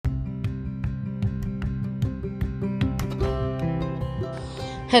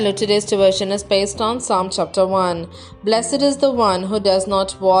Hello, today's devotion is based on Psalm chapter 1. Blessed is the one who does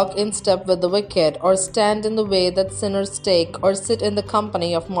not walk in step with the wicked, or stand in the way that sinners take, or sit in the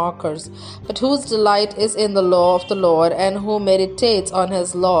company of mockers, but whose delight is in the law of the Lord, and who meditates on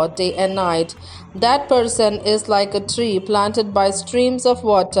his law day and night. That person is like a tree planted by streams of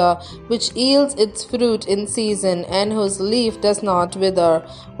water, which yields its fruit in season, and whose leaf does not wither.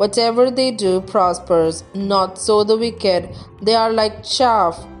 Whatever they do prospers. Not so the wicked. They are like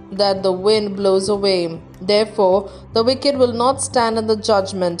chaff that the wind blows away. Therefore, the wicked will not stand in the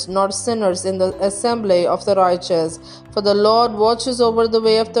judgment, nor sinners in the assembly of the righteous. For the Lord watches over the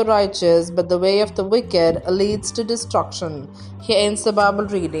way of the righteous, but the way of the wicked leads to destruction. Here ends the Bible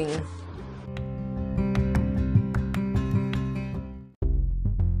reading.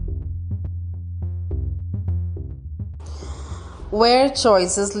 Where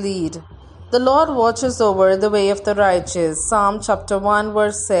choices lead. The Lord watches over the way of the righteous. Psalm chapter 1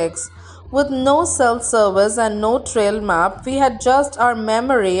 verse 6. With no self-service and no trail map, we had just our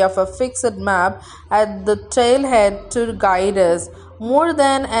memory of a fixed map at the trailhead to guide us. More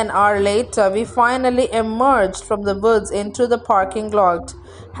than an hour later, we finally emerged from the woods into the parking lot.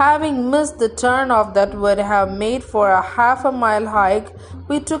 Having missed the turnoff that would have made for a half-a-mile hike,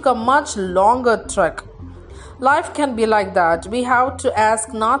 we took a much longer trek. Life can be like that. We have to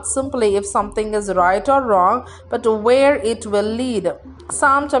ask not simply if something is right or wrong, but where it will lead.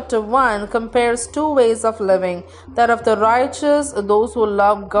 Psalm chapter 1 compares two ways of living, that of the righteous, those who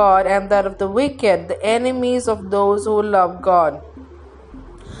love God, and that of the wicked, the enemies of those who love God.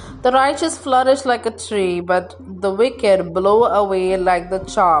 The righteous flourish like a tree, but the wicked blow away like the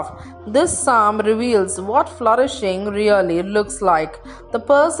chaff. This psalm reveals what flourishing really looks like. The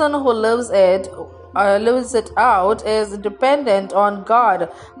person who lives it out is dependent on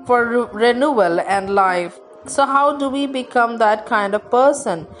God for renewal and life. So how do we become that kind of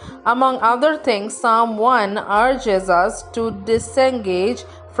person? Among other things, Psalm 1 urges us to disengage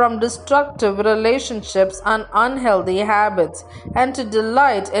from destructive relationships and unhealthy habits, and to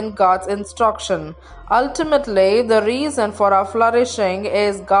delight in God's instruction. Ultimately, the reason for our flourishing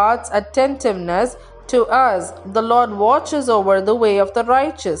is God's attentiveness to us. The Lord watches over the way of the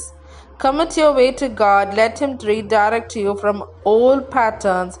righteous. Commit your way to God. Let Him redirect you from old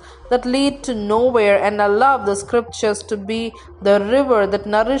patterns that lead to nowhere, and allow the scriptures to be the river that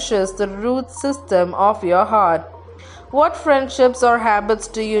nourishes the root system of your heart. What friendships or habits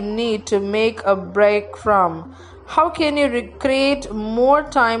do you need to make a break from? How can you create more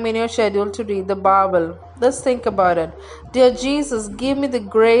time in your schedule to read the Bible? Let's think about it. Dear Jesus, give me the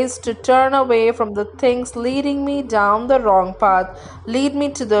grace to turn away from the things leading me down the wrong path. Lead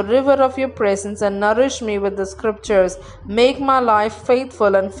me to the river of your presence and nourish me with the scriptures. Make my life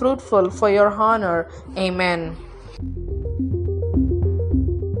faithful and fruitful for your honor. Amen.